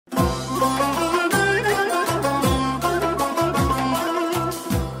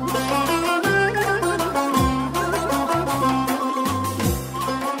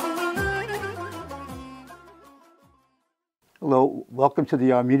Welcome to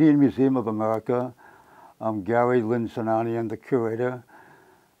the Armenian Museum of America. I'm Gary Lind-Sinanian, the curator,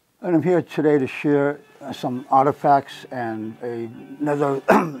 and I'm here today to share some artifacts and another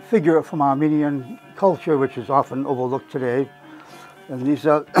figure from Armenian culture which is often overlooked today. And these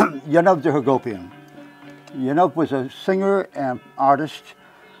are Yenovk Der Hagopian. Yenovk was a singer and artist.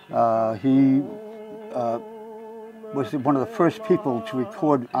 He was one of the first people to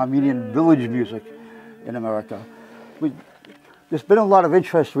record Armenian village music in America. There's been a lot of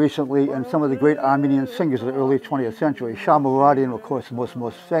interest recently in some of the great Armenian singers of the early 20th century. Shah Muradian, of course, was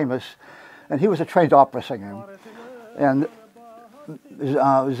most famous, and he was a trained opera singer. And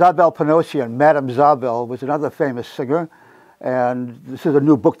Zabel Panosian, Madame Zabel, was another famous singer, and this is a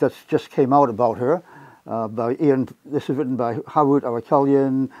new book that just came out about her. This is written by Harut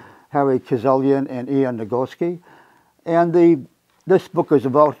Arakelian, Harry Kizelian, and Ian Nagoski. And this book is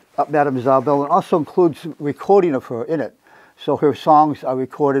about Madame Zabel and also includes recording of her in it. So her songs are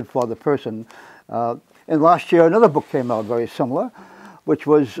recorded for the person. And last year, another book came out very similar, which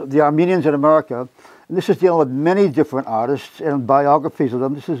was The Armenians in America. And this is dealing with many different artists and biographies of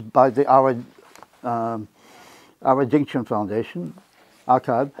them. This is by the Aradinkchen Foundation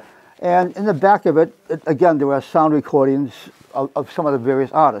archive. And in the back of it, again, there are sound recordings of some of the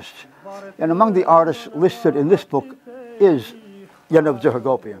various artists. And among the artists listed in this book is Yenovk Der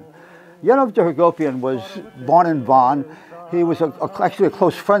Hagopian. Yenovk Der Hagopian was born in Van. He was actually a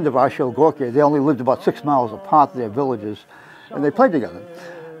close friend of Arshile Gorky. They only lived about 6 miles apart, their villages, and they played together.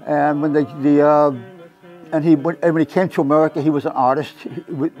 And when when he came to America, he was an artist. He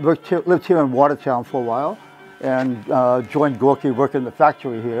lived here in Watertown for a while, and joined Gorky working in the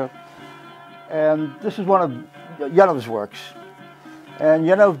factory here. And this is one of Yenovk's works. And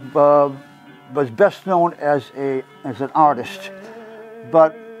Yenovk was best known as an artist,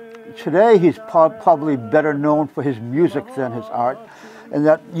 but today he's probably better known for his music than his art, and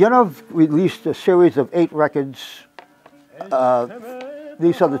that Yenovk released a series of 8 records.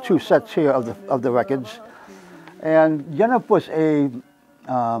 These are the 2 sets here of the records. And Yenovk was a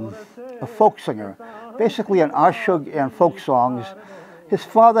folk singer, basically an ashug and folk songs. His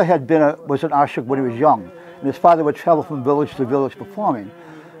father was an ashug when he was young, and his father would travel from village to village performing.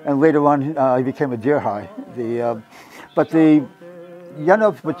 And later on, he became a dirhai.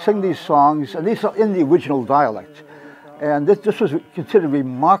 Yenovk would sing these songs, and these are in the original dialect. And this was considered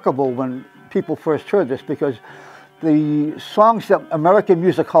remarkable when people first heard this, because the songs that American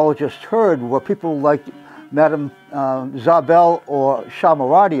musicologists heard were people like Madame Zabel or Shah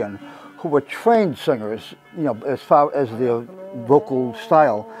Muradian, who were trained singers, as far as their vocal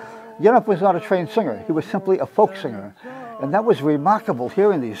style. Yenovk was not a trained singer. He was simply a folk singer. And that was remarkable,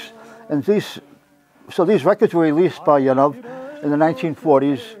 hearing these. And so these records were released by Yenovk in the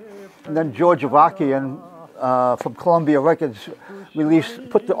 1940s, and then George Avakian from Columbia Records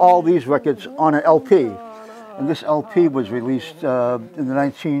put all these records on an LP, and this LP was released in the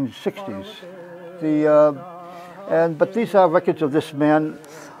 1960s. But these are records of this man,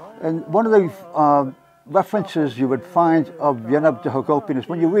 and one of the references you would find of Yenovk Der Hagopian is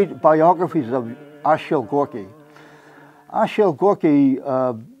when you read biographies of Arshile Gorky. Arshile Gorky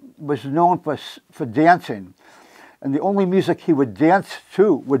was known for dancing. And the only music he would dance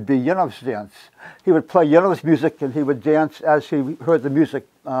to would be Yenovk's dance. He would play Yenovk's music, and he would dance as he heard the music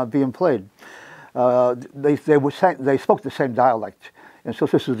being played. They spoke the same dialect, and so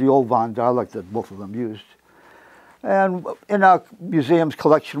this is the Old Van dialect that both of them used. And in our museum's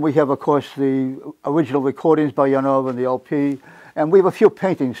collection, we have, of course, the original recordings by Yenovk and the LP, and we have a few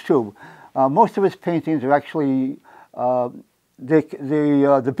paintings too. Most of his paintings are actually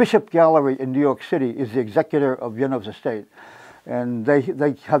the Bishop Gallery in New York City is the executor of Yenovk's estate, and they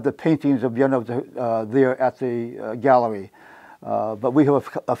have the paintings of Yenovk there at the gallery. But we have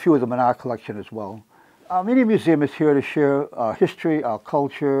a few of them in our collection as well. Our Armenian Museum is here to share our history, our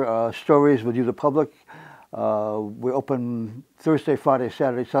culture, our stories with you, the public. We're open Thursday, Friday,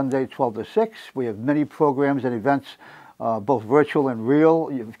 Saturday, Sunday, 12 to 6. We have many programs and events, both virtual and real.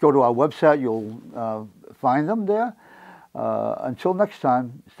 If you go to our website, you'll find them there. Until next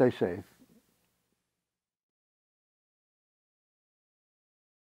time, stay safe.